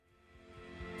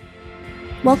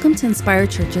Welcome to Inspire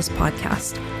Church's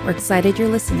podcast. We're excited you're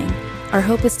listening. Our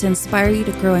hope is to inspire you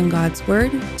to grow in God's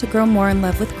Word, to grow more in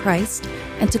love with Christ,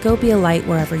 and to go be a light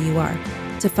wherever you are.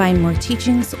 To find more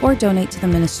teachings or donate to the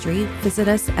ministry, visit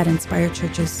us at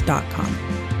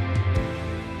inspirechurches.com.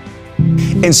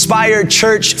 Inspire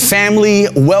Church family,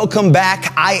 welcome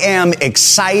back. I am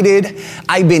excited.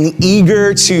 I've been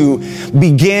eager to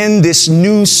begin this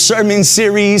new sermon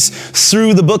series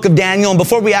through the book of Daniel. And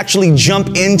before we actually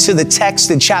jump into the text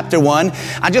in chapter 1,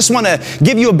 I just want to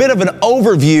give you a bit of an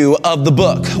overview of the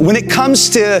book. When it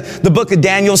comes to the book of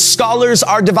Daniel, scholars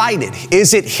are divided.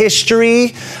 Is it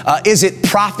history? Is it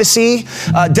prophecy?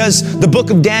 Does the book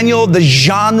of Daniel, the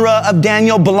genre of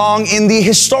Daniel, belong in the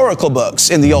historical books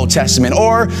in the Old Testament?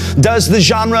 Or does the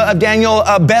genre of Daniel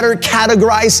better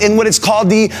categorize in what is called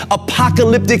the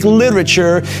apocalyptic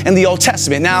literature in the Old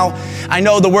Testament? Now, I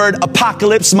know the word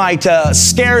apocalypse might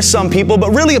scare some people,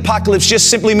 but really apocalypse just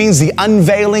simply means the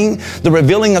unveiling, the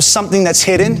revealing of something that's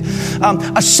hidden.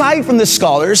 Aside from the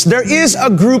scholars, there is a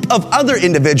group of other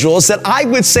individuals that I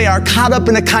would say are caught up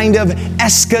in a kind of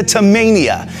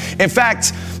eschatomania. In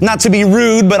fact, not to be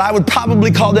rude, but I would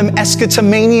probably call them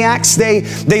eschatomaniacs.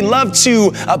 They love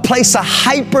to place a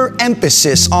hyper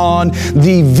emphasis on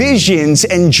the visions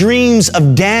and dreams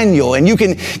of Daniel. And you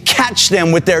can catch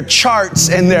them with their charts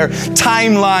and their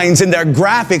timelines and their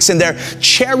graphics and their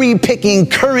cherry picking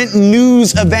current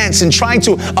news events and trying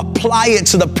to apply it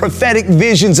to the prophetic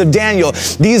visions of Daniel.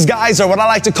 These guys are what I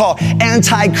like to call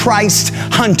antichrist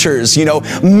hunters,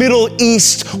 Middle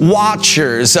East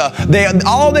watchers.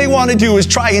 All they want to do is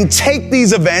try and take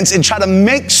these events and try to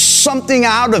make something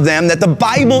out of them that the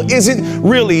Bible isn't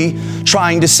really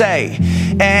trying to say.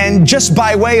 And just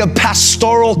by way of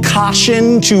pastoral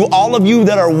caution to all of you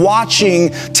that are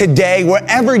watching today,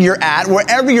 wherever you're at,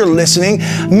 wherever you're listening,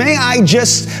 may I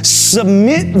just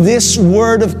submit this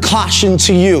word of caution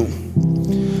to you.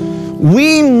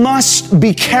 We must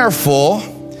be careful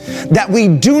that we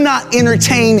do not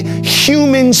entertain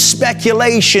human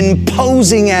speculation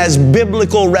posing as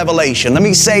biblical revelation. Let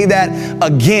me say that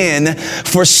again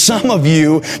for some of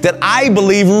you that I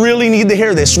believe really need to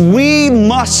hear this. We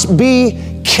must be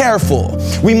careful.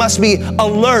 We must be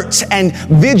alert and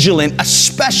vigilant,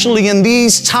 especially in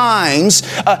these times.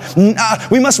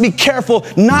 We must be careful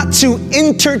not to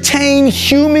entertain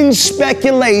human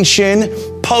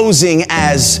speculation posing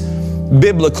as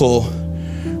biblical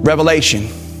revelation.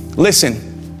 Listen,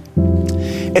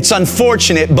 it's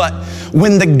unfortunate, but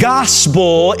when the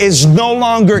gospel is no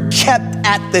longer kept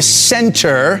at the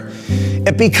center,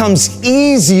 it becomes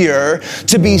easier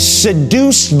to be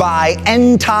seduced by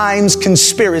end times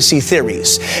conspiracy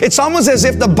theories. It's almost as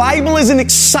if the Bible isn't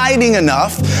exciting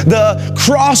enough, the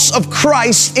cross of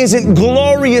Christ isn't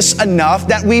glorious enough,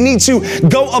 that we need to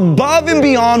go above and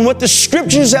beyond what the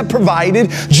scriptures have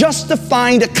provided just to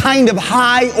find a kind of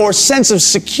high or sense of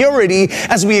security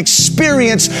as we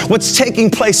experience what's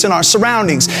taking place in our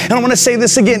surroundings. And I want to say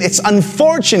this again, it's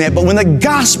unfortunate, but when the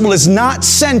gospel is not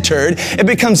centered, it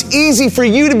becomes easy for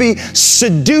you to be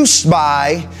seduced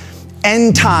by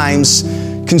end times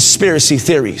conspiracy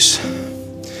theories.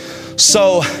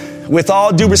 So, with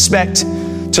all due respect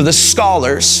to the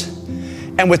scholars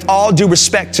and with all due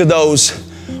respect to those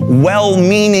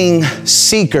well-meaning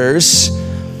seekers,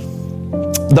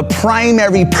 the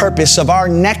primary purpose of our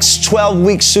next 12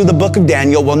 weeks through the book of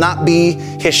Daniel will not be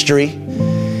history,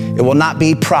 it will not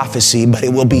be prophecy, but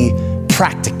it will be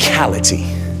practicality.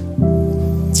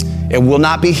 It will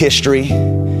not be history,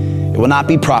 it will not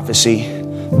be prophecy,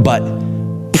 but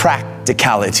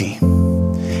practicality.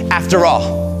 After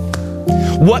all,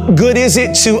 what good is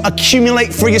it to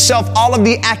accumulate for yourself all of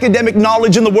the academic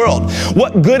knowledge in the world?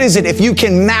 What good is it if you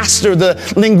can master the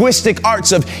linguistic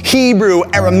arts of Hebrew,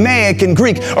 Aramaic, and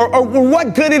Greek? Or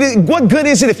what good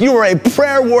is it if you are a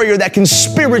prayer warrior that can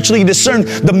spiritually discern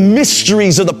the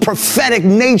mysteries of the prophetic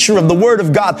nature of the Word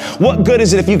of God? What good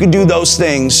is it if you can do those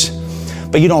things,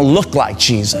 but you don't look like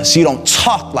Jesus, you don't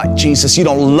talk like Jesus, you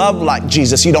don't love like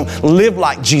Jesus, you don't live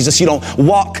like Jesus, you don't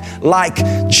walk like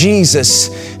Jesus?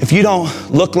 If you don't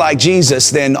look like Jesus,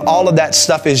 then all of that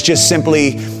stuff is just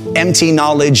simply empty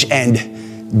knowledge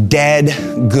and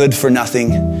dead, good for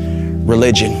nothing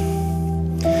religion.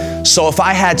 So if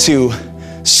I had to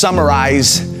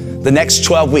summarize the next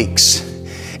 12 weeks,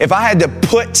 if I had to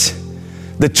put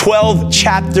the 12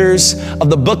 chapters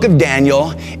of the book of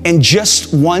Daniel in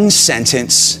just one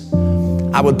sentence,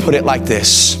 I would put it like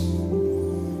this: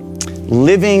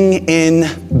 living in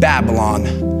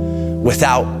Babylon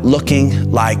without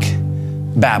looking like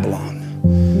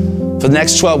Babylon. For the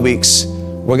next 12 weeks,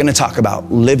 we're going to talk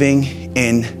about living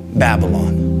in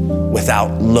Babylon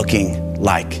without looking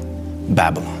like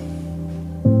Babylon.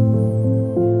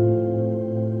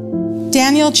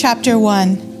 Daniel chapter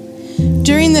 1.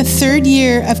 During the 3rd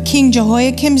year of King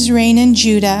Jehoiakim's reign in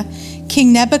Judah,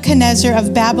 King Nebuchadnezzar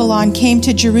of Babylon came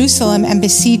to Jerusalem and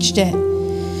besieged it.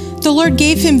 The Lord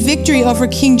gave him victory over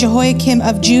King Jehoiakim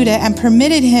of Judah and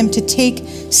permitted him to take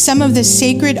some of the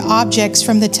sacred objects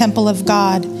from the temple of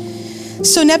God.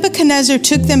 So Nebuchadnezzar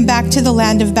took them back to the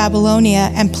land of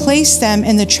Babylonia and placed them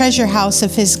in the treasure house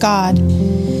of his God.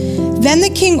 Then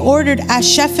the king ordered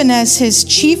Ashpenaz, his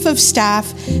chief of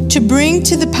staff, to bring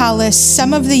to the palace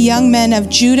some of the young men of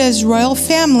Judah's royal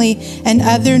family and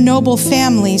other noble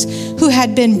families who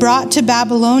had been brought to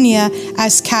Babylonia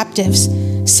as captives.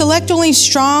 Select only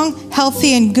strong,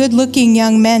 healthy, and good-looking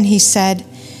young men, he said.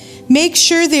 Make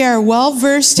sure they are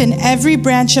well-versed in every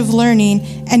branch of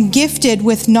learning and gifted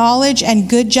with knowledge and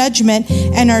good judgment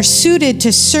and are suited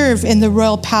to serve in the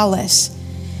royal palace.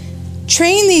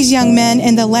 Train these young men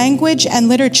in the language and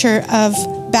literature of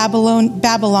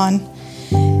Babylon.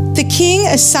 The king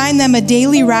assigned them a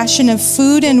daily ration of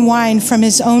food and wine from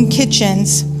his own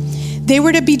kitchens. They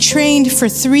were to be trained for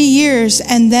 3 years,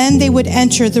 and then they would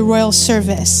enter the royal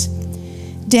service.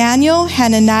 Daniel,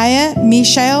 Hananiah,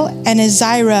 Mishael, and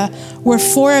Azariah were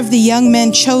 4 of the young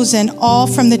men chosen, all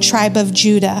from the tribe of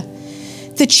Judah.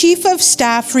 The chief of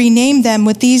staff renamed them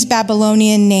with these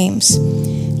Babylonian names.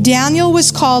 Daniel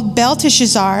was called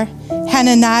Belteshazzar,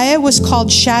 Hananiah was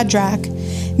called Shadrach,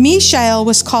 Mishael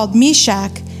was called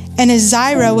Meshach, and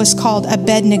Azariah was called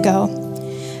Abednego.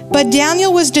 But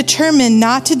Daniel was determined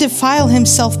not to defile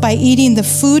himself by eating the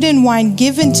food and wine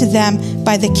given to them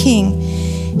by the king.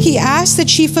 He asked the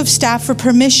chief of staff for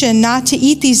permission not to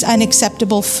eat these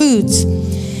unacceptable foods.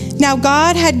 Now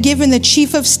God had given the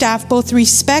chief of staff both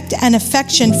respect and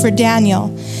affection for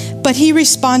Daniel. But he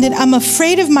responded, I'm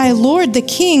afraid of my lord, the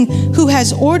king, who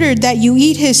has ordered that you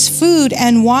eat his food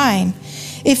and wine.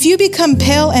 If you become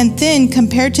pale and thin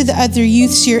compared to the other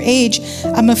youths your age,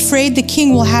 I'm afraid the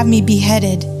king will have me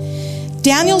beheaded.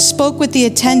 Daniel spoke with the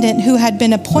attendant who had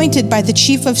been appointed by the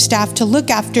chief of staff to look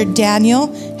after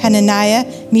Daniel, Hananiah,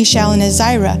 Mishael, and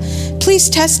Azariah. Please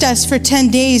test us for 10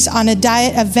 days on a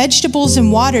diet of vegetables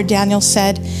and water, Daniel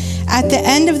said. At the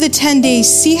end of the 10 days,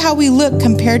 see how we look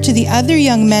compared to the other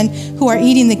young men who are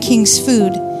eating the king's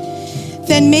food.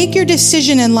 Then make your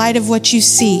decision in light of what you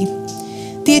see.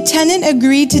 The attendant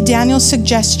agreed to Daniel's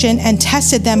suggestion and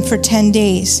tested them for 10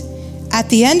 days. At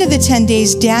the end of the 10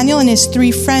 days, Daniel and his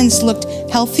 3 friends looked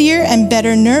healthier and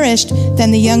better nourished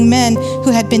than the young men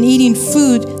who had been eating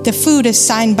the food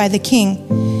assigned by the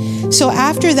king. So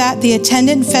after that, the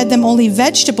attendant fed them only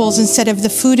vegetables instead of the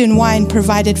food and wine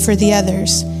provided for the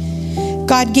others.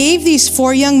 God gave these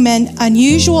 4 young men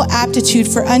unusual aptitude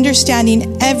for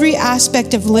understanding every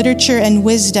aspect of literature and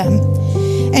wisdom.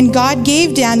 And God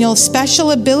gave Daniel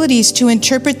special abilities to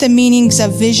interpret the meanings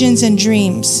of visions and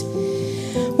dreams.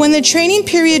 When the training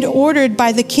period ordered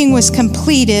by the king was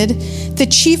completed, the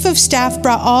chief of staff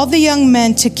brought all the young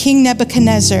men to King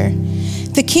Nebuchadnezzar.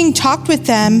 The king talked with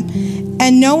them,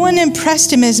 and no one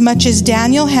impressed him as much as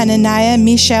Daniel, Hananiah,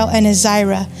 Mishael, and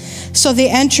Azariah. So they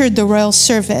entered the royal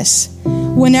service.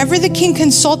 Whenever the king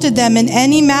consulted them in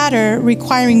any matter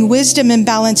requiring wisdom and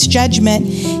balanced judgment,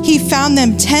 he found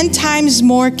them 10 times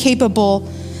more capable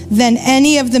than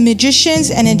any of the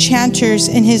magicians and enchanters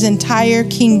in his entire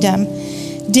kingdom.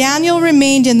 Daniel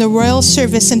remained in the royal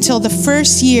service until the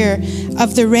 1st year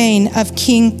of the reign of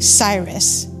King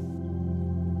Cyrus.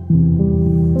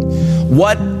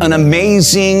 What an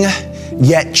amazing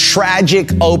yet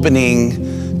tragic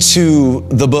opening to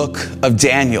the book of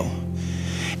Daniel.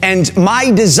 And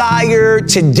my desire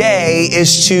today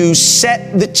is to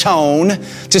set the tone,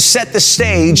 to set the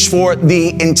stage for the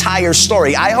entire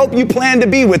story. I hope you plan to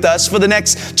be with us for the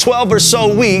next 12 or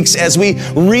so weeks as we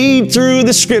read through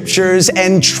the scriptures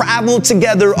and travel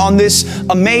together on this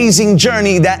amazing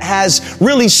journey that has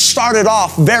really started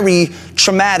off very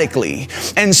traumatically.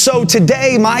 And so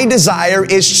today, my desire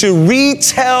is to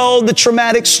retell the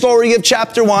traumatic story of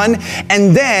chapter 1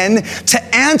 and then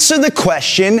to answer the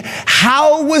question,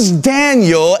 how was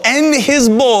Daniel and his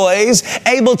boys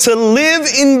able to live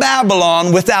in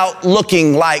Babylon without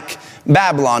looking like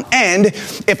Babylon? And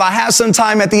if I have some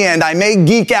time at the end, I may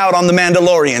geek out on The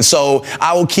Mandalorian, so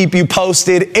I will keep you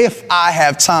posted if I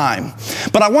have time.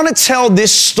 But I want to tell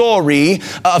this story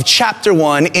of chapter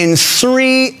 1 in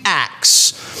 3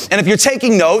 acts. And if you're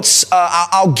taking notes,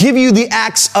 I'll give you the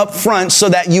acts up front so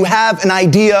that you have an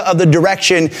idea of the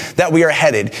direction that we are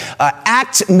headed.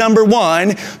 Act number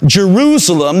 1,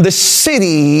 Jerusalem, the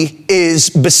city, is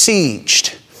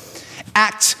besieged.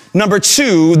 Act number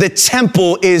 2, the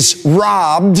temple is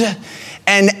robbed.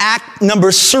 And act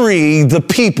number 3, the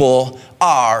people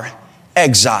are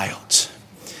exiled.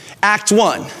 Act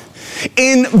 1.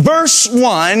 In verse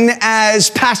 1, as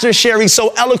Pastor Sherry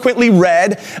so eloquently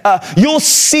read, you'll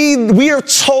see we are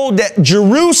told that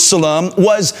Jerusalem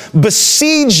was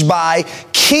besieged by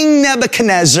King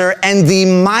Nebuchadnezzar and the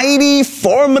mighty,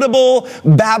 formidable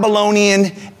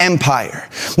Babylonian Empire.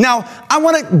 Now, I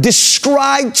want to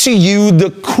describe to you the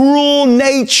cruel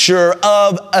nature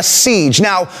of a siege.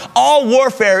 Now, all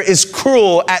warfare is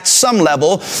cruel at some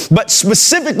level, but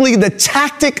specifically the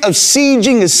tactic of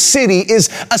sieging a city is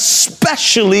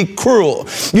especially cruel.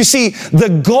 You see,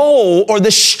 the goal or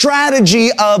the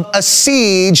strategy of a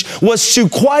siege was to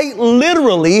quite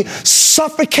literally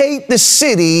suffocate the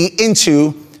city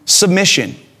into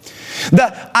submission.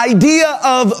 The idea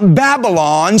of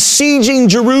Babylon sieging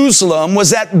Jerusalem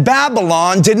was that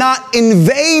Babylon did not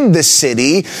invade the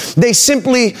city. They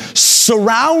simply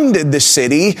surrounded the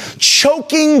city,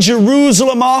 choking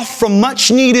Jerusalem off from much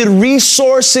needed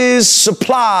resources,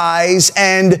 supplies,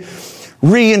 and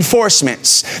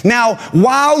reinforcements. Now,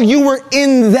 while you were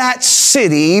in that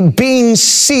city being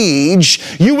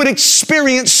sieged, you would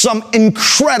experience some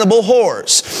incredible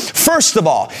horrors. First of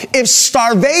all, if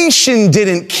starvation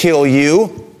didn't kill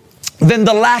you, then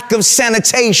the lack of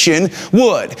sanitation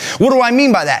would. What do I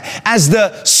mean by that? As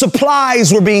the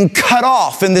supplies were being cut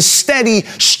off and the steady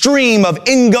stream of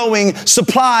ingoing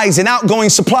supplies and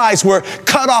outgoing supplies were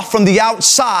cut off from the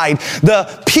outside,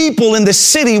 the people in the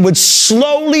city would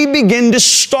slowly begin to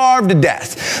starve to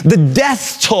death. The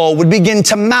death toll would begin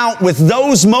to mount with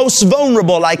those most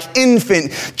vulnerable, like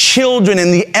infant, children,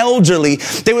 and the elderly.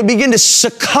 They would begin to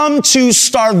succumb to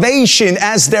starvation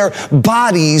as their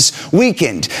bodies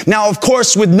weakened. Now, of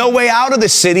course, with no way out of the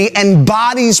city and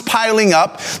bodies piling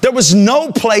up, there was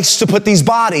no place to put these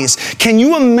bodies. Can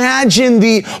you imagine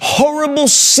the horrible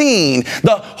scene,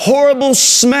 the horrible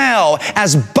smell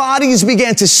as bodies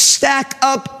began to stack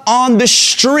up on the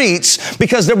streets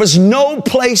because there was no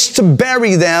place to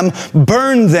bury them,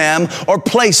 burn them, or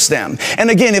place them? And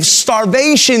again, if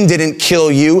starvation didn't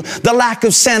kill you, the lack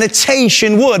of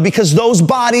sanitation would, because those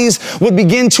bodies would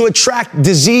begin to attract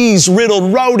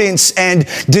disease-riddled rodents and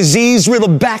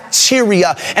disease-riddled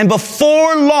bacteria. And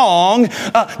before long,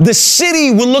 the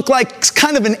city would look like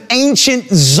kind of an ancient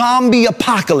zombie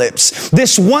apocalypse.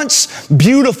 This once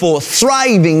beautiful,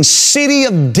 thriving city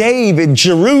of David,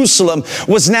 Jerusalem,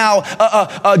 was now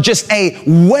just a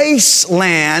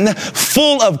wasteland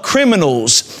full of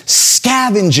criminals,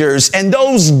 scavengers, and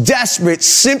those desperate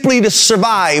simply to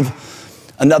survive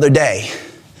another day.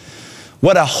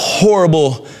 What a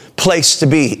horrible place to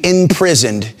be,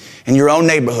 imprisoned in your own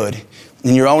neighborhood,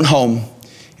 in your own home,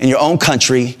 in your own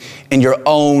country, in your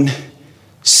own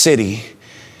city.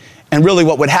 And really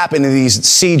what would happen in these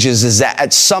sieges is that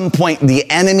at some point the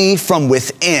enemy from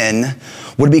within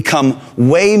would become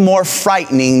way more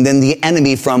frightening than the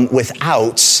enemy from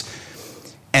without.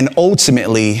 And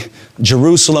ultimately,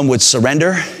 Jerusalem would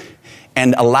surrender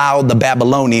and allow the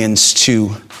Babylonians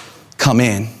to come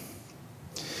in.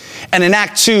 And in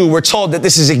Act 2, we're told that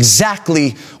this is exactly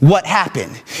what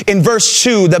happened. In verse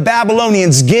 2, the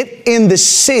Babylonians get in the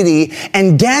city,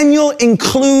 and Daniel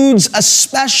includes a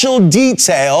special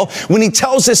detail when he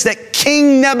tells us that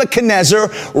King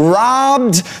Nebuchadnezzar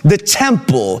robbed the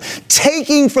temple,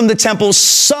 taking from the temple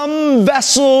some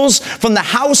vessels from the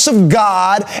house of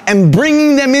God and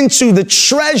bringing them into the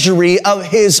treasury of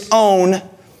his own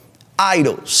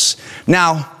idols.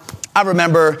 Now, I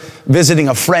remember visiting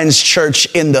a friend's church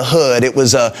in the hood. It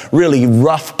was a really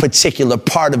rough particular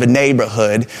part of a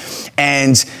neighborhood.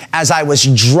 And as I was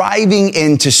driving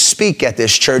in to speak at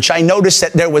this church, I noticed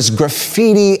that there was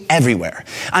graffiti everywhere.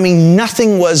 I mean,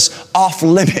 nothing was off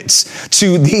limits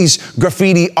to these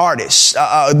graffiti artists.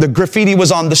 The graffiti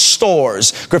was on the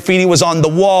stores. Graffiti was on the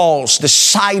walls, the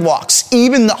sidewalks.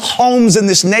 Even the homes in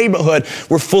this neighborhood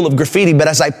were full of graffiti. But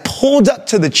as I pulled up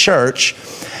to the church,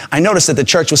 I noticed that the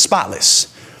church was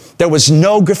spotless. There was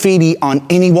no graffiti on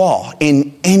any wall,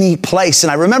 in any place.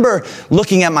 And I remember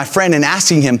looking at my friend and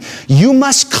asking him, "You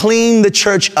must clean the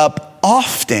church up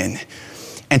often."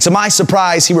 And to my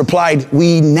surprise, he replied,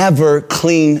 "We never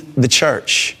clean the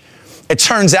church." It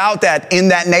turns out that in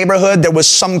that neighborhood, there was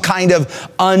some kind of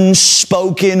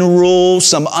unspoken rule,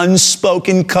 some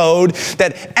unspoken code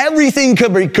that everything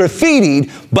could be graffitied,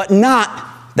 but not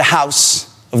the house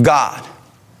of God.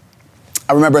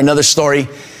 I remember another story.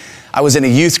 I was in a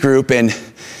youth group, and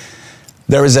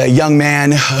there was a young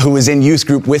man who was in youth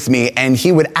group with me, and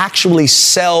he would actually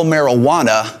sell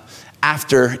marijuana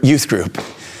after youth group.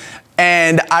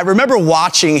 And I remember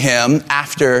watching him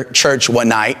after church one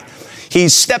night. he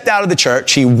stepped out of the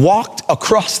church, he walked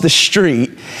across the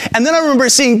street, and then I remember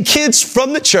seeing kids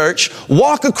from the church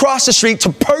walk across the street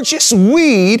to purchase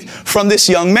weed from this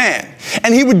young man.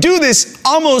 And he would do this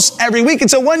almost every week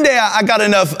until one day I got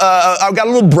a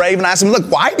little brave and I asked him,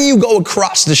 look, why do you go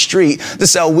across the street to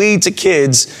sell weed to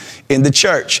kids in the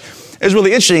church? It was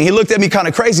really interesting. He looked at me kind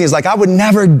of crazy. He's like, I would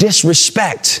never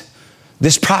disrespect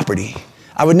this property.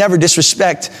 I would never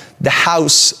disrespect the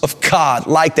house of God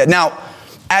like that. Now,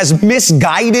 as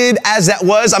misguided as that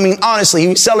was, I mean, honestly, he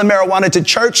was selling marijuana to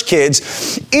church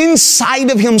kids. Inside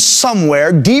of him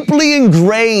somewhere, deeply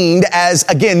ingrained as,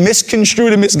 again,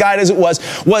 misconstrued and misguided as it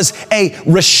was a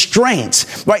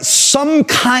restraint, right? Some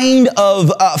kind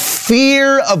of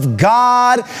fear of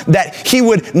God that he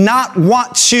would not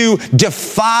want to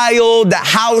defile the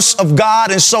house of God.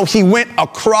 And so he went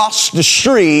across the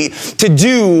street to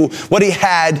do what he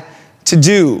had to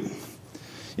do.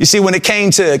 You see, when it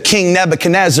came to King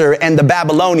Nebuchadnezzar and the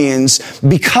Babylonians,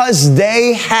 because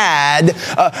they had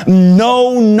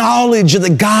no knowledge of the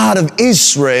God of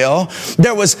Israel,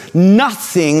 there was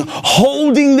nothing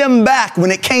holding them back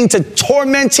when it came to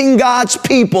tormenting God's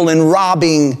people and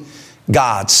robbing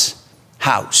God's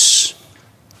house.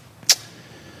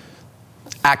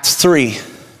 Act 3,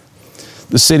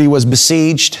 the city was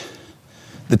besieged,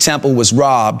 the temple was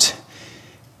robbed,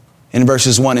 in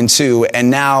verses 1 and 2, and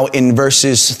now in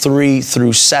verses 3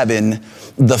 through 7,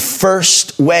 the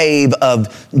first wave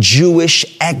of Jewish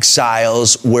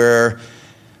exiles were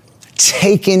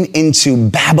taken into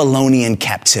Babylonian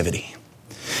captivity.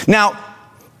 Now,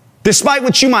 despite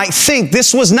what you might think,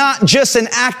 this was not just an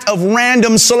act of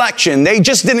random selection. They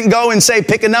just didn't go and say,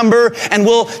 pick a number and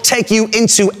we'll take you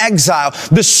into exile.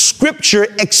 The scripture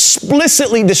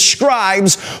explicitly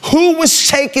describes who was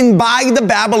taken by the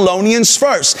Babylonians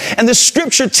first. And the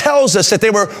scripture tells us that they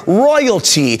were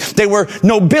royalty, they were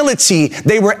nobility,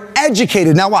 they were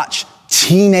educated. Now watch,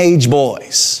 teenage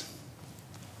boys.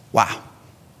 Wow.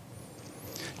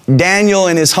 Daniel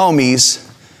and his homies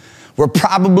were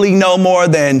probably no more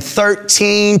than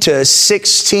 13 to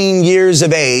 16 years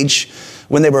of age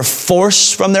when they were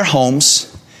forced from their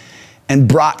homes and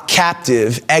brought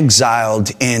captive,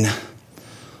 exiled in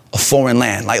a foreign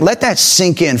land. Like, let that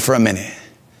sink in for a minute.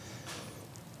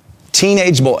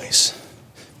 Teenage boys.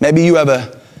 Maybe you have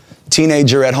a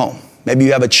teenager at home. Maybe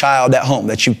you have a child at home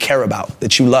that you care about,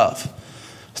 that you love.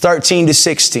 13 to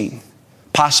 16,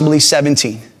 possibly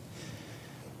 17.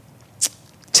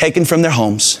 Taken from their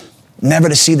homes, never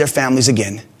to see their families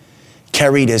again,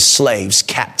 carried as slaves,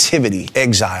 captivity,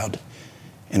 exiled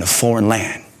in a foreign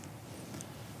land.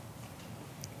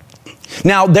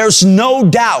 Now, there's no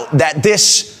doubt that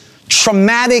this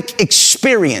traumatic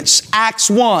experience, Acts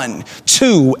 1,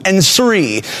 2, and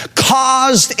 3,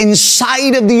 caused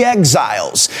inside of the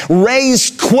exiles,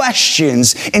 raised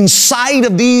questions inside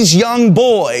of these young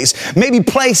boys, maybe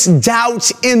placed doubt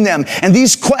in them. And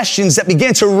these questions that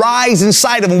began to rise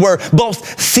inside of them were both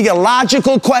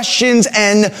theological questions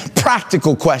and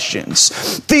practical questions.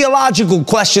 Theological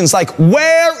questions like,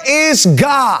 where is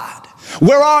God?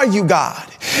 Where are you, God?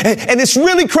 And it's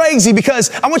really crazy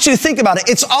because I want you to think about it.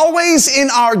 It's always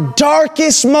in our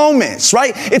darkest moments,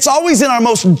 right? It's always in our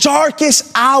most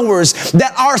darkest hours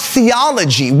that our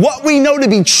theology, what we know to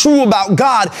be true about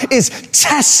God, is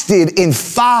tested in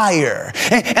fire.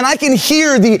 And I can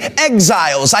hear the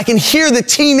exiles. I can hear the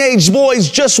teenage boys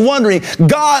just wondering,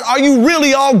 God, are you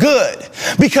really all good?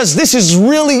 Because this is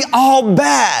really all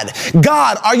bad.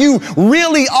 God, are you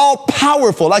really all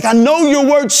powerful? Like, I know your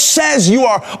word says you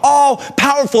are all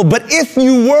powerful, but if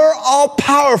you were all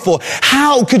powerful,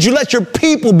 how could you let your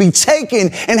people be taken?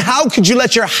 And how could you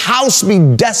let your house be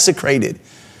desecrated?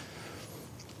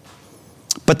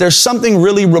 But there's something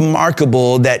really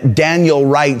remarkable that Daniel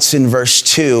writes in verse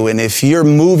 2. And if you're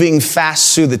moving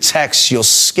fast through the text, you'll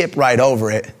skip right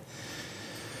over it.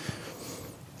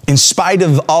 In spite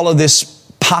of all of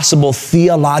this possible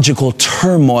theological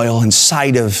turmoil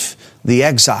inside of the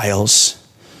exiles,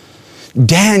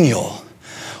 Daniel,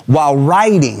 while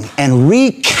writing and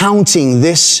recounting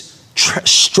this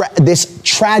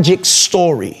tragic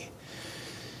story,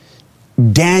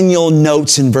 Daniel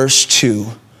notes in verse 2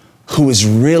 who is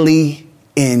really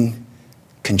in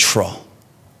control.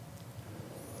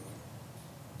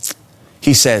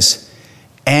 He says,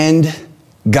 and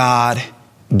God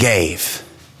gave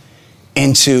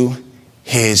into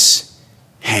his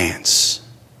hands.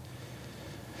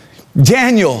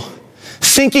 Daniel,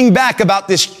 thinking back about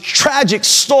this tragic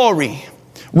story,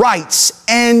 writes,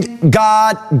 and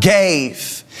God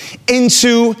gave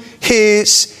into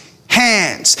his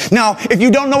hands. Now, if you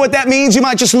don't know what that means, you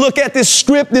might just look at this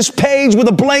script, this page with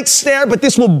a blank stare, but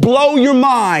this will blow your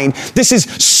mind. This is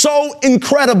so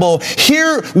incredible.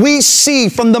 Here we see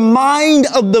from the mind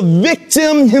of the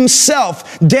victim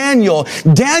himself, Daniel.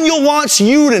 Daniel wants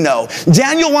you to know.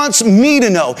 Daniel wants me to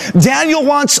know. Daniel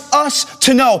wants us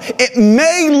to know. It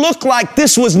may look like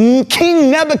this was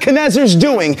King Nebuchadnezzar's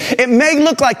doing. It may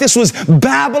look like this was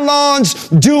Babylon's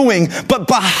doing, but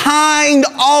behind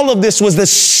all of this was the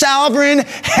sovereign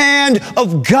hand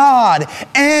of God.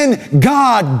 And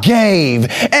God gave.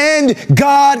 And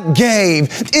God gave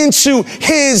into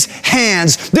his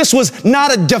hands. This was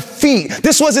not a defeat.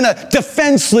 This wasn't a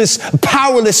defenseless,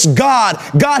 powerless God.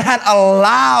 God had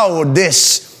allowed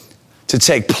this to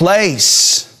take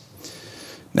place.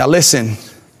 Now listen,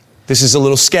 this is a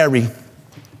little scary.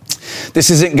 This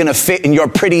isn't going to fit in your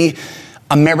pretty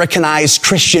Americanized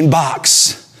Christian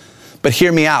box. But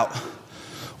hear me out.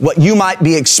 What you might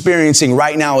be experiencing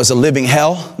right now as a living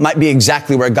hell might be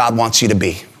exactly where God wants you to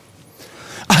be.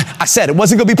 I said it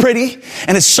wasn't going to be pretty,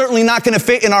 and it's certainly not going to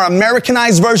fit in our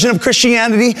Americanized version of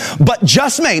Christianity, but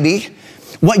just maybe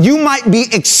what you might be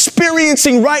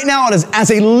experiencing right now as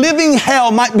a living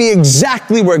hell might be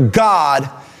exactly where God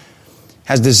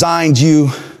has designed you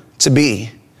to be.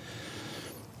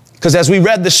 Because as we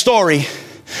read the story,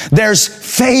 there's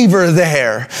favor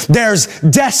there. There's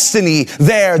destiny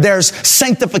there. There's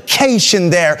sanctification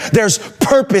there. There's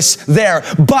purpose there.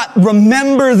 But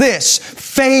remember this,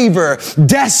 favor,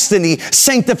 destiny,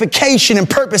 sanctification, and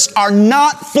purpose are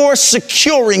not for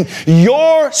securing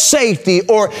your safety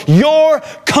or your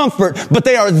comfort, but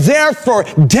they are there for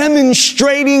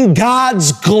demonstrating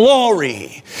God's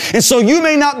glory. And so you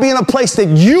may not be in a place that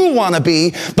you want to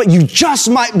be, but you just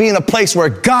might be in a place where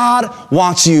God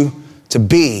wants you to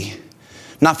be,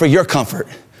 not for your comfort,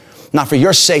 not for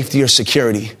your safety or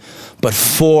security, but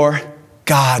for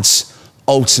God's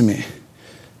ultimate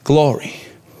glory.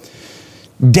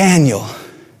 Daniel,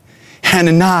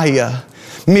 Hananiah,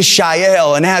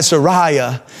 Mishael, and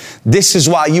Azariah, this is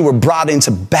why you were brought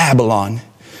into Babylon.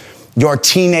 Your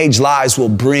teenage lives will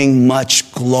bring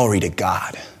much glory to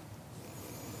God.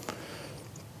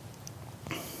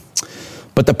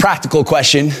 But the practical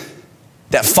question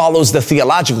that follows the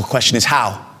theological question is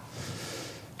how?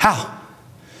 How?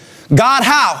 God,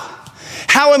 how?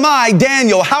 How am I,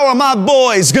 Daniel? How are my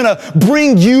boys going to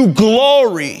bring you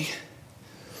glory?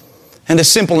 And the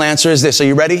simple answer is this. Are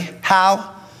you ready?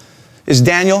 How is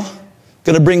Daniel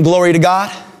going to bring glory to God?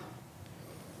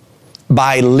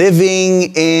 By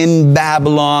living in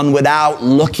Babylon without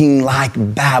looking like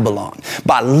Babylon.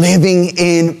 By living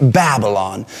in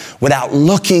Babylon without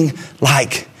looking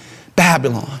like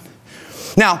Babylon.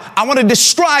 Now, I want to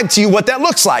describe to you what that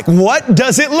looks like. What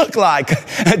does it look like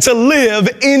to live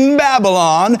in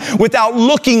Babylon without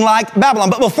looking like Babylon?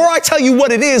 But before I tell you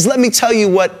what it is, let me tell you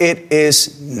what it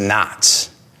is not.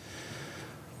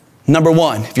 Number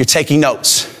one, if you're taking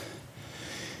notes,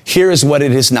 here is what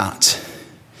it is not.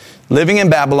 Living in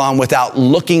Babylon without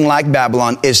looking like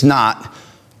Babylon is not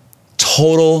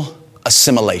total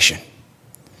assimilation.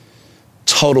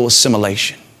 Total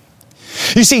assimilation.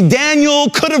 You see, Daniel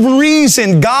could have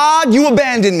reasoned, God, you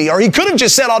abandoned me. Or he could have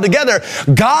just said altogether,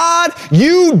 God,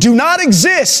 you do not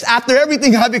exist after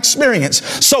everything I've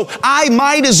experienced. So I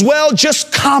might as well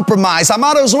just compromise. I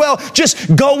might as well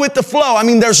just go with the flow. I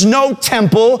mean, there's no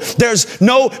temple. There's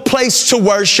no place to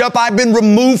worship. I've been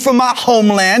removed from my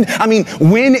homeland. I mean,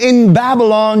 when in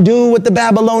Babylon, do what the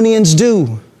Babylonians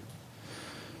do.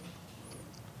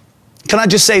 Can I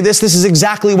just say this? This is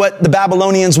exactly what the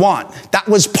Babylonians want. That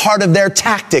was part of their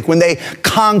tactic when they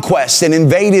conquest and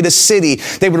invaded a city.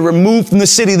 They would remove from the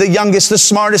city the youngest, the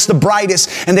smartest, the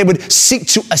brightest, and they would seek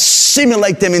to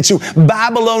assimilate them into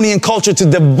Babylonian culture, to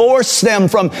divorce them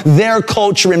from their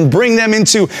culture and bring them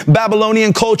into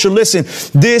Babylonian culture. Listen,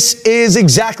 this is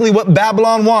exactly what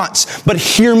Babylon wants. But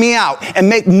hear me out and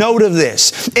make note of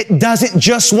this. It doesn't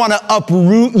just want to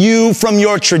uproot you from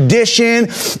your tradition.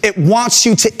 It wants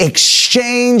you to exchange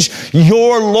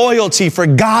your loyalty for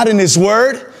God and His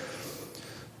Word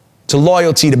to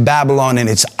loyalty to Babylon and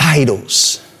its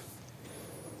idols.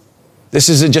 This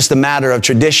isn't just a matter of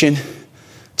tradition.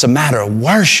 It's a matter of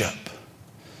worship.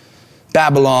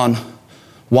 Babylon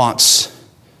wants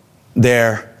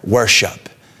their worship.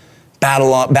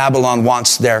 Babylon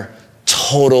wants their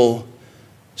total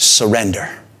surrender.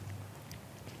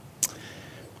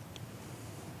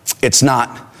 It's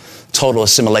not total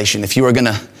assimilation. If you are going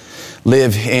to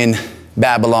live in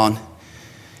Babylon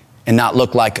and not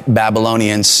look like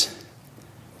Babylonians,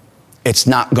 it's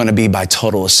not going to be by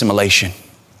total assimilation.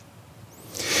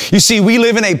 You see, we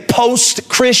live in a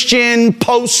post-Christian,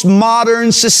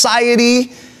 post-modern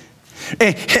society,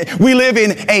 We live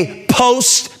in a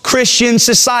post-Christian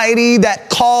society that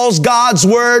calls God's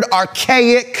word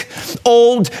archaic,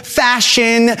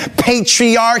 old-fashioned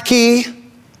patriarchy.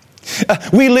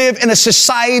 We live in a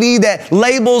society that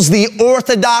labels the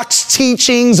orthodox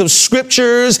teachings of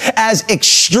scriptures as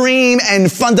extreme and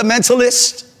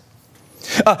fundamentalist.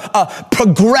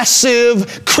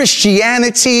 Progressive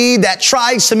Christianity that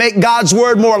tries to make God's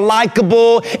word more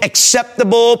likable,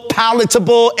 acceptable,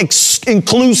 palatable,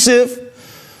 inclusive.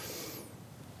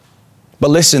 But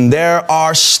listen, there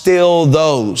are still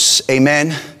those,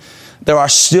 amen? There are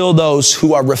still those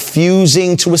who are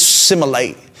refusing to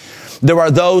assimilate. There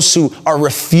are those who are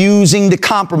refusing to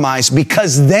compromise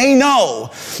because they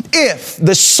know if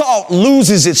the salt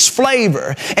loses its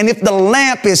flavor and if the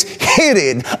lamp is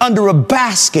hidden under a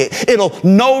basket, it'll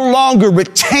no longer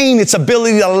retain its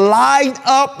ability to light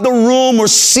up the room or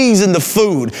season the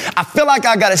food. I feel like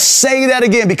I got to say that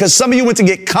again because some of you went to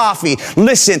get coffee.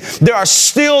 Listen, there are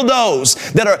still those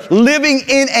that are living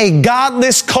in a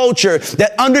godless culture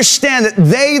that understand that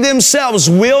they themselves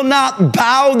will not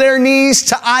bow their knees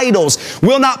to idols,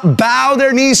 will not bow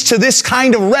their knees to this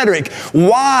kind of rhetoric.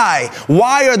 Why?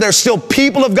 Why are there still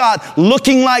people of God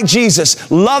looking like Jesus,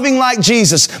 loving like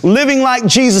Jesus, living like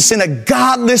Jesus in a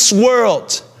godless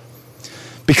world?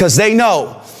 Because they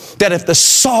know that if the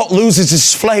salt loses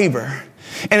its flavor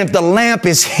and if the lamp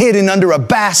is hidden under a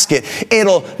basket,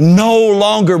 it'll no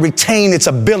longer retain its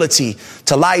ability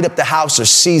to light up the house or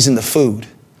season the food.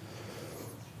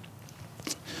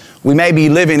 We may be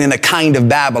living in a kind of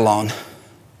Babylon,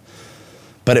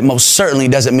 but it most certainly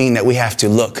doesn't mean that we have to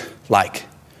look like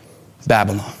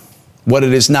Babylon. What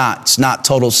it is not, it's not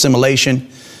total assimilation.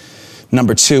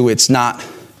 Number two, it's not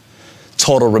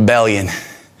total rebellion.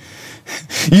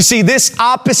 You see, this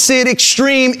opposite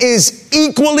extreme is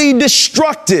equally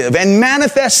destructive and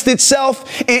manifests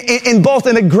itself in both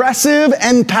an aggressive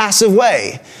and passive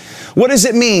way. What does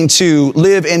it mean to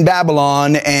live in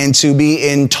Babylon and to be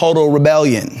in total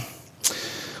rebellion?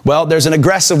 Well, there's an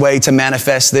aggressive way to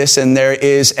manifest this, and there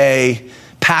is a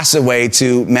passive way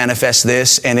to manifest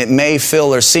this, and it may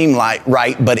feel or seem like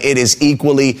right, but it is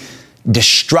equally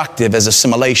destructive as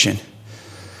assimilation.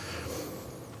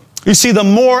 You see, the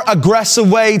more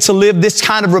aggressive way to live this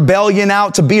kind of rebellion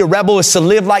out, to be a rebel, is to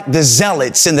live like the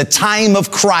Zealots in the time of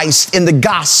Christ in the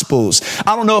Gospels.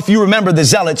 I don't know if you remember the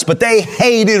Zealots, but they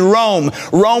hated Rome.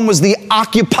 Rome was the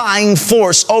occupying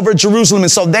force over Jerusalem,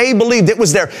 and so they believed it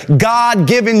was their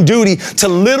God-given duty to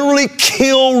literally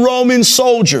kill Roman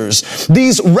soldiers.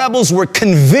 These rebels were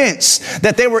convinced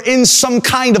that they were in some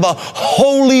kind of a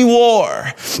holy war.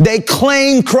 They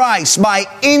claimed Christ by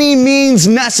any means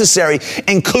necessary,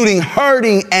 including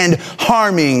hurting and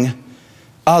harming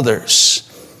others.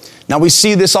 Now we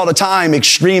see this all the time,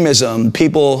 extremism,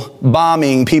 people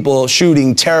bombing, people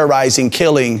shooting, terrorizing,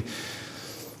 killing.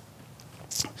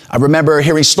 I remember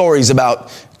hearing stories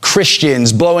about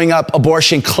Christians blowing up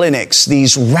abortion clinics,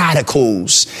 these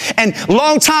radicals. And a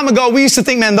long time ago, we used to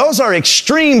think, man, those are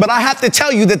extreme. But I have to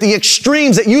tell you that the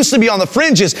extremes that used to be on the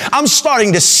fringes, I'm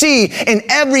starting to see in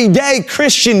everyday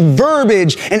Christian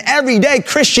verbiage and everyday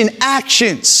Christian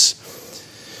actions.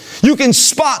 You can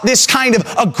spot this kind of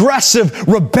aggressive,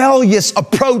 rebellious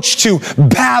approach to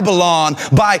Babylon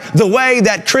by the way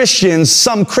that Christians,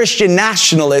 some Christian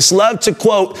nationalists, love to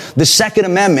quote the Second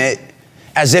Amendment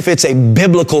as if it's a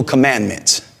biblical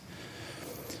commandment.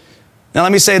 Now,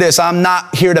 let me say this. I'm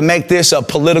not here to make this a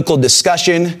political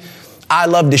discussion. I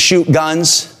love to shoot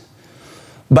guns,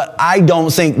 but I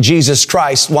don't think Jesus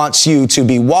Christ wants you to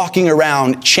be walking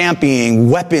around championing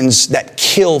weapons that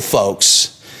kill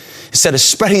folks instead of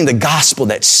spreading the gospel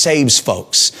that saves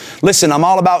folks. Listen, I'm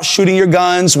all about shooting your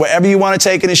guns wherever you want to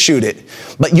take it and shoot it.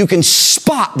 But you can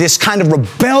spot this kind of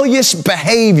rebellious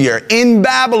behavior in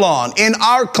Babylon, in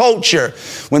our culture,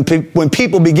 when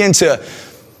people begin to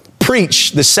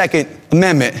preach the Second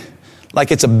Amendment like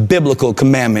it's a biblical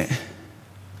commandment.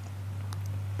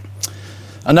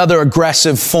 Another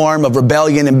aggressive form of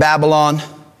rebellion in Babylon.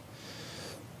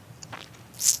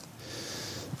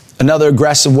 Another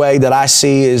aggressive way that I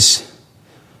see is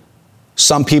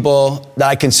some people that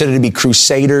I consider to be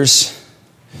crusaders.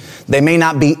 They may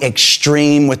not be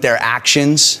extreme with their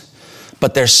actions,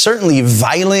 but they're certainly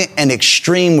violent and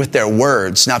extreme with their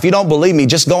words. Now, if you don't believe me,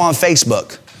 just go on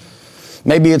Facebook.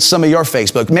 Maybe it's some of your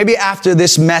Facebook. Maybe after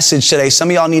this message today, some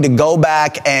of y'all need to go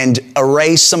back and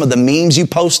erase some of the memes you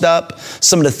post up,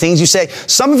 some of the things you say.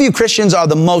 Some of you Christians are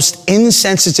the most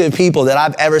insensitive people that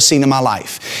I've ever seen in my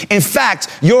life. In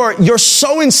fact, you're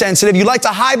so insensitive, you like to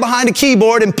hide behind a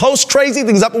keyboard and post crazy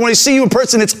things up, and when I see you in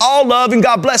person, it's all love and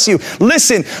God bless you.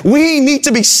 Listen, we need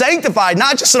to be sanctified,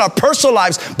 not just in our personal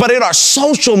lives, but in our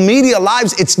social media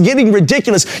lives. It's getting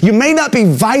ridiculous. You may not be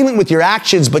violent with your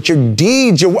actions, but your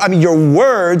deeds, your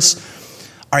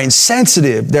words are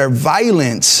insensitive. They're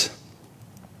violent.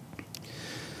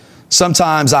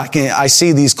 Sometimes I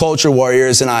see these culture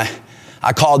warriors and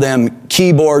I call them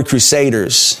keyboard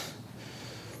crusaders.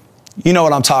 You know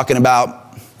what I'm talking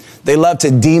about. They love to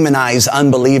demonize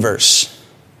unbelievers.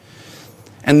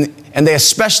 And they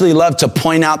especially love to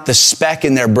point out the speck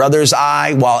in their brother's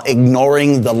eye while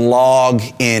ignoring the log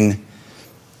in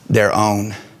their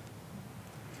own.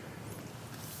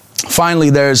 Finally,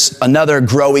 there's another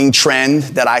growing trend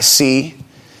that I see,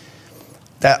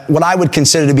 that what I would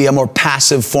consider to be a more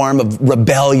passive form of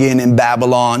rebellion in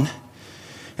Babylon.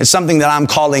 It's something that I'm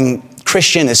calling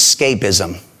Christian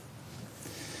escapism.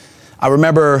 I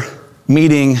remember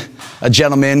meeting a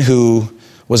gentleman who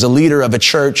was a leader of a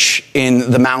church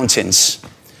in the mountains,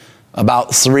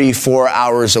 about 3-4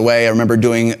 hours away. I remember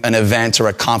doing an event or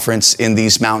a conference in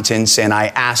these mountains, and I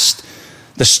asked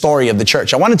the story of the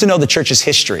church. I wanted to know the church's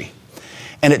history.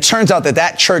 And it turns out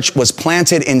that church was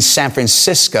planted in San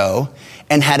Francisco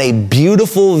and had a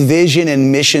beautiful vision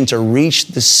and mission to reach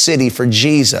the city for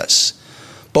Jesus.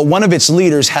 But one of its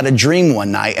leaders had a dream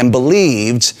one night and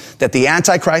believed that the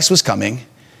Antichrist was coming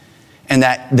and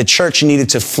that the church needed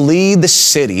to flee the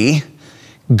city,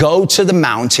 go to the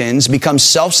mountains, become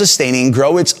self-sustaining,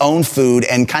 grow its own food,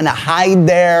 and kind of hide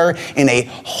there in a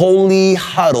holy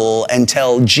huddle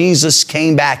until Jesus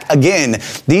came back again.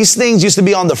 These things used to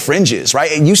be on the fringes,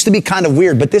 right? It used to be kind of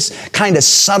weird, but this kind of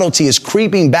subtlety is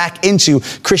creeping back into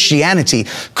Christianity.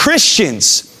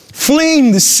 Christians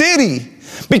fleeing the city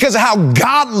because of how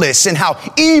godless and how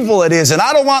evil it is. And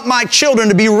I don't want my children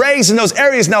to be raised in those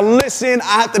areas. Now listen,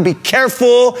 I have to be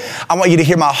careful. I want you to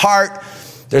hear my heart.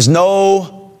 There's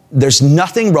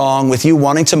nothing wrong with you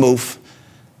wanting to move.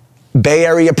 Bay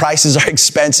Area prices are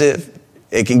expensive.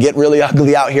 It can get really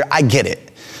ugly out here. I get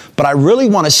it. But I really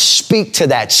want to speak to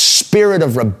that spirit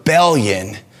of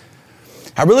rebellion.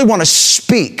 I really want to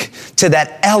speak to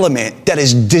that element that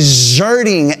is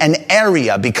deserting an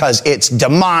area because it's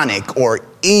demonic or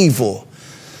evil.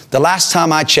 The last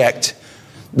time I checked,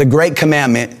 the great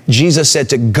commandment, Jesus said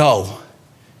to go,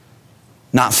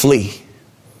 not flee.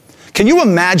 Can you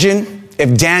imagine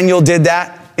if Daniel did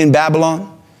that in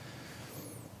Babylon?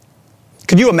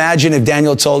 Could you imagine if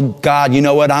Daniel told God, you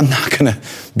know what, I'm not going to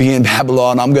be in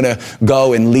Babylon. I'm going to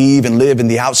go and leave and live in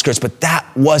the outskirts. But that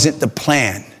wasn't the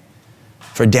plan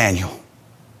for Daniel.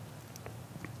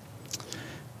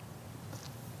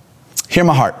 Hear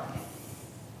my heart.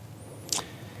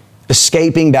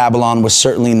 Escaping Babylon was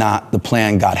certainly not the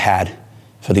plan God had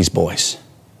for these boys.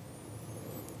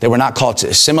 They were not called to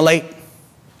assimilate,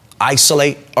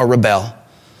 isolate, or rebel,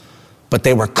 but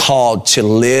they were called to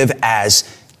live as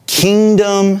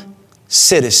kingdom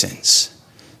citizens,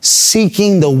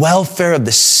 seeking the welfare of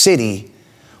the city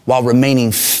while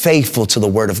remaining faithful to the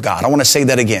word of God. I want to say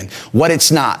that again. What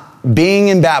it's not, being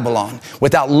in Babylon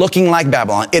without looking like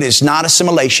Babylon, it is not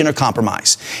assimilation or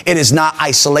compromise. It is not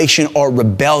isolation or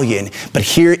rebellion. But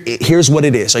here's what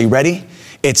it is. Are you ready?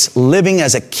 It's living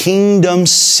as a kingdom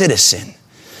citizen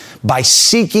by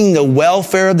seeking the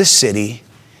welfare of the city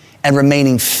and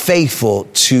remaining faithful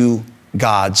to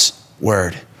God's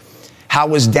word. How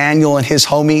was Daniel and his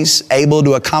homies able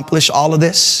to accomplish all of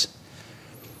this?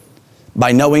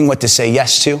 By knowing what to say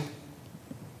yes to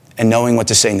and knowing what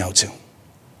to say no to.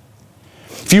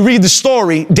 If you read the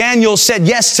story, Daniel said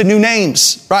yes to new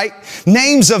names, right?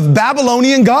 Names of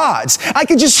Babylonian gods. I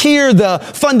could just hear the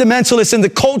fundamentalists and the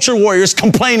culture warriors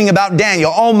complaining about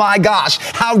Daniel. Oh my gosh,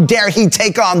 how dare he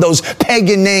take on those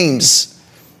pagan names?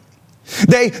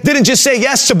 They didn't just say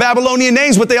yes to Babylonian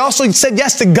names, but they also said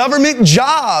yes to government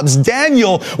jobs.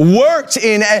 Daniel worked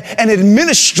in an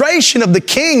administration of the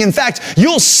king. In fact,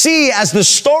 you'll see as the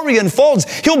story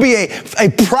unfolds, he'll be a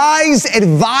prized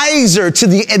advisor to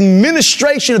the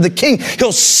administration of the king.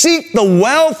 He'll seek the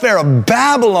welfare of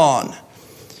Babylon.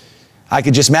 I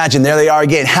could just imagine, there they are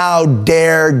again. How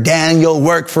dare Daniel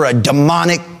work for a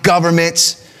demonic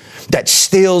government that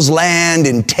steals land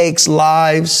and takes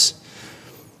lives?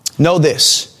 Know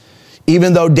this,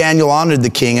 even though Daniel honored the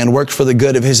king and worked for the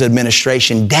good of his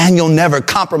administration, Daniel never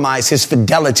compromised his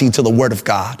fidelity to the word of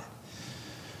God.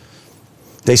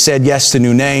 They said yes to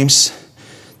new names.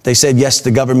 They said yes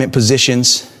to government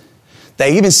positions.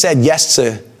 They even said yes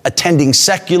to attending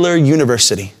secular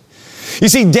university. You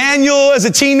see, Daniel, as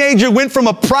a teenager, went from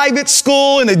a private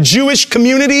school in a Jewish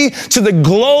community to the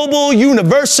global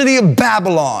University of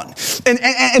Babylon.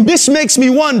 And this makes me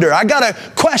wonder. I got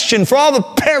a question for all the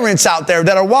parents out there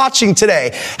that are watching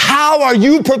today. How are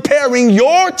you preparing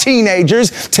your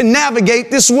teenagers to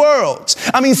navigate this world?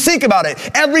 I mean, think about it.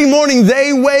 Every morning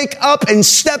they wake up and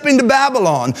step into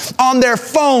Babylon. On their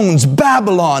phones,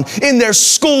 Babylon. In their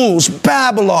schools,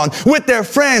 Babylon. With their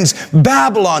friends,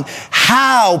 Babylon.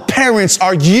 How, parents,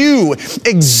 are you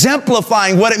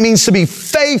exemplifying what it means to be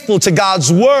faithful to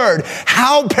God's word?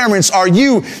 How, parents, are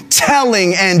you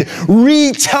telling and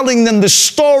retelling them the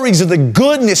stories of the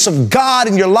goodness of God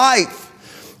in your life?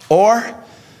 Or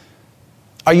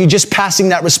are you just passing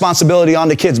that responsibility on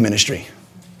to kids ministry?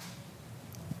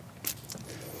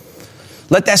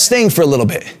 Let that sting for a little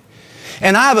bit.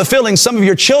 And I have a feeling some of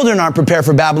your children aren't prepared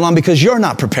for Babylon because you're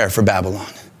not prepared for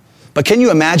Babylon. But can you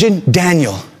imagine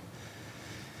Daniel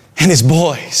and his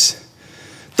boys,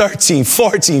 13,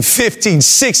 14, 15,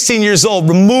 16 years old,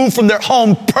 removed from their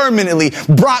home permanently,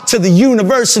 brought to the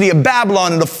University of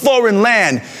Babylon in a foreign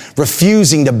land,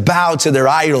 refusing to bow to their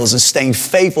idols and staying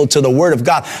faithful to the word of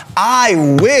God.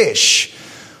 I wish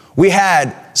we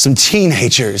had some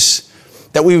teenagers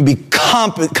that we would be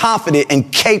confident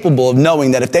and capable of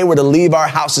knowing that if they were to leave our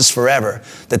houses forever,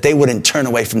 that they wouldn't turn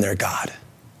away from their God.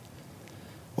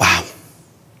 Wow.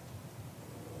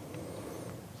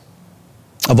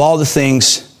 Of all the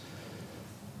things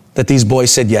that these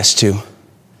boys said yes to,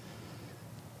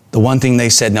 the one thing they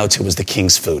said no to was the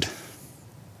king's food.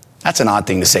 That's an odd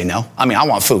thing to say no. I mean, I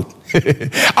want food.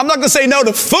 I'm not going to say no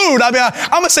to food. I mean, I'm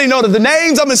going to say no to the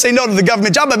names. I'm going to say no to the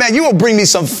government job. But man, you will bring me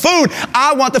some food.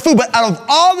 I want the food. But out of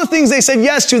all the things they said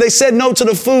yes to, they said no to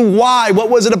the food. Why? What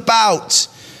was it about?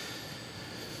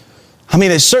 I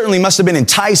mean, it certainly must have been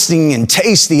enticing and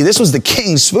tasty. This was the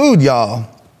king's food, y'all.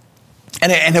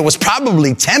 And it was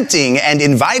probably tempting and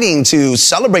inviting to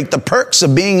celebrate the perks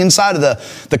of being inside of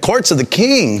the courts of the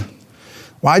king.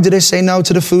 Why did they say no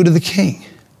to the food of the king?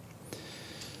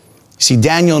 See,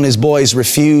 Daniel and his boys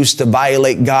refused to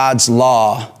violate God's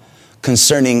law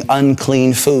concerning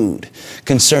unclean food,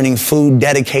 concerning food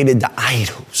dedicated to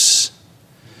idols.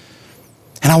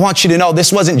 And I want you to know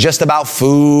this wasn't just about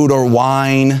food or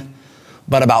wine,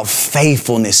 but about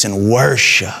faithfulness and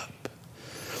worship.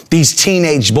 These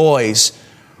teenage boys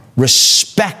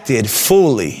respected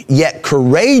fully, yet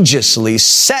courageously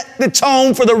set the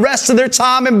tone for the rest of their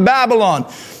time in Babylon.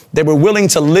 They were willing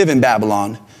to live in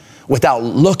Babylon without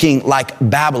looking like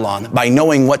Babylon by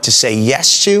knowing what to say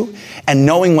yes to and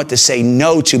knowing what to say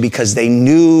no to because they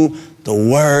knew the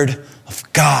word of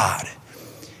God.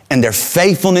 And their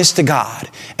faithfulness to God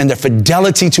and their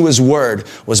fidelity to his word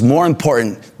was more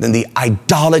important than the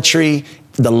idolatry,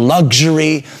 the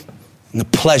luxury, and the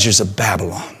pleasures of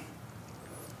Babylon.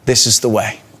 This is the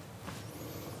way.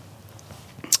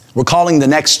 We're calling the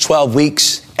next 12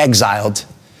 weeks Exiled.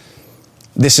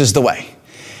 This is the way.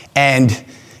 And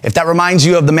if that reminds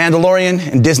you of The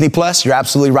Mandalorian and Disney Plus, you're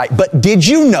absolutely right. But did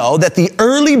you know that the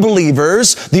early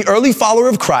believers, the early follower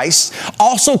of Christ,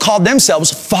 also called themselves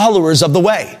followers of the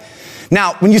way?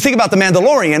 Now, when you think about The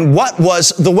Mandalorian, what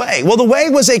was the way? Well, the way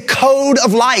was a code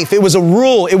of life. It was a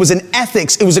rule. It was an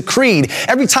ethics. It was a creed.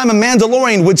 Every time a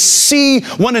Mandalorian would see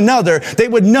one another, they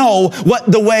would know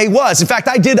what the way was. In fact,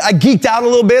 I geeked out a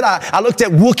little bit. I looked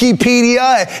at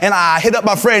Wikipedia and I hit up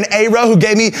my friend Ara, who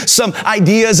gave me some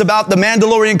ideas about the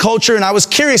Mandalorian culture. And I was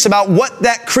curious about what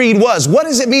that creed was. What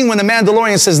does it mean when the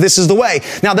Mandalorian says this is the way?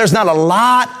 Now, there's not a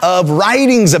lot of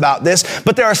writings about this,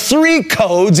 but there are 3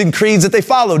 codes and creeds that they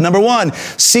followed. Number 1,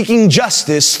 seeking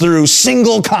justice through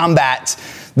single combat.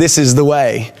 This is the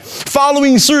way.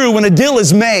 Following through when a deal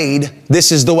is made.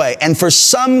 This is the way. And for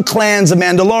some clans of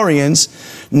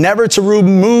Mandalorians, never to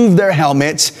remove their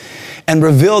helmet and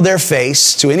reveal their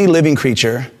face to any living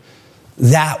creature.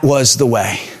 That was the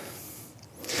way.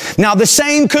 Now, the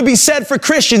same could be said for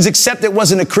Christians, except it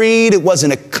wasn't a creed, it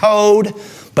wasn't a code,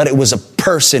 but it was a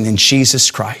person in Jesus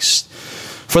Christ.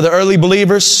 For the early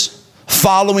believers,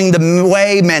 following the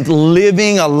way meant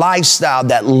living a lifestyle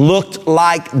that looked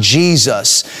like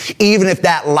Jesus, even if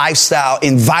that lifestyle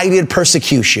invited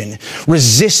persecution,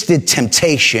 resisted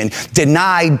temptation,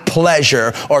 denied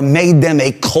pleasure, or made them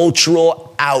a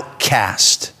cultural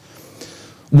outcast.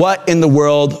 What in the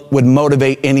world would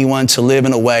motivate anyone to live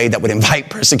in a way that would invite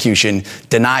persecution,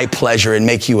 deny pleasure, and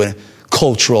make you a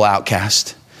cultural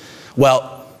outcast?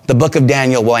 Well, the book of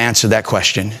Daniel will answer that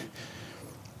question.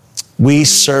 We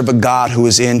serve a God who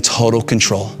is in total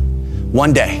control.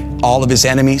 One day, all of his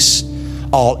enemies,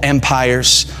 all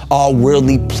empires, all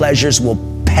worldly pleasures will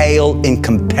pale in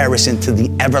comparison to the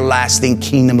everlasting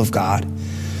kingdom of God.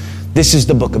 This is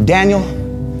the book of Daniel,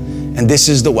 and this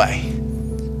is the way,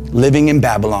 living in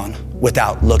Babylon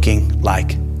without looking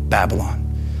like Babylon.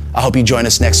 I hope you join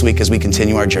us next week as we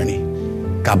continue our journey.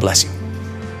 God bless you.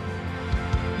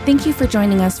 Thank you for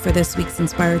joining us for this week's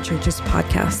Inspire Churches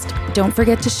podcast. Don't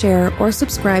forget to share or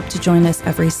subscribe to join us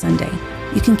every Sunday.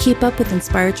 You can keep up with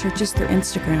Inspire Churches through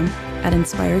Instagram at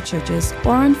Inspire Churches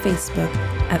or on Facebook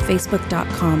at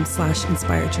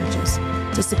facebook.com/Inspire Churches.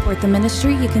 To support the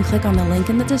ministry, you can click on the link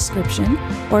in the description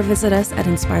or visit us at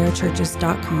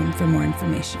inspirechurches.com for more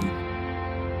information.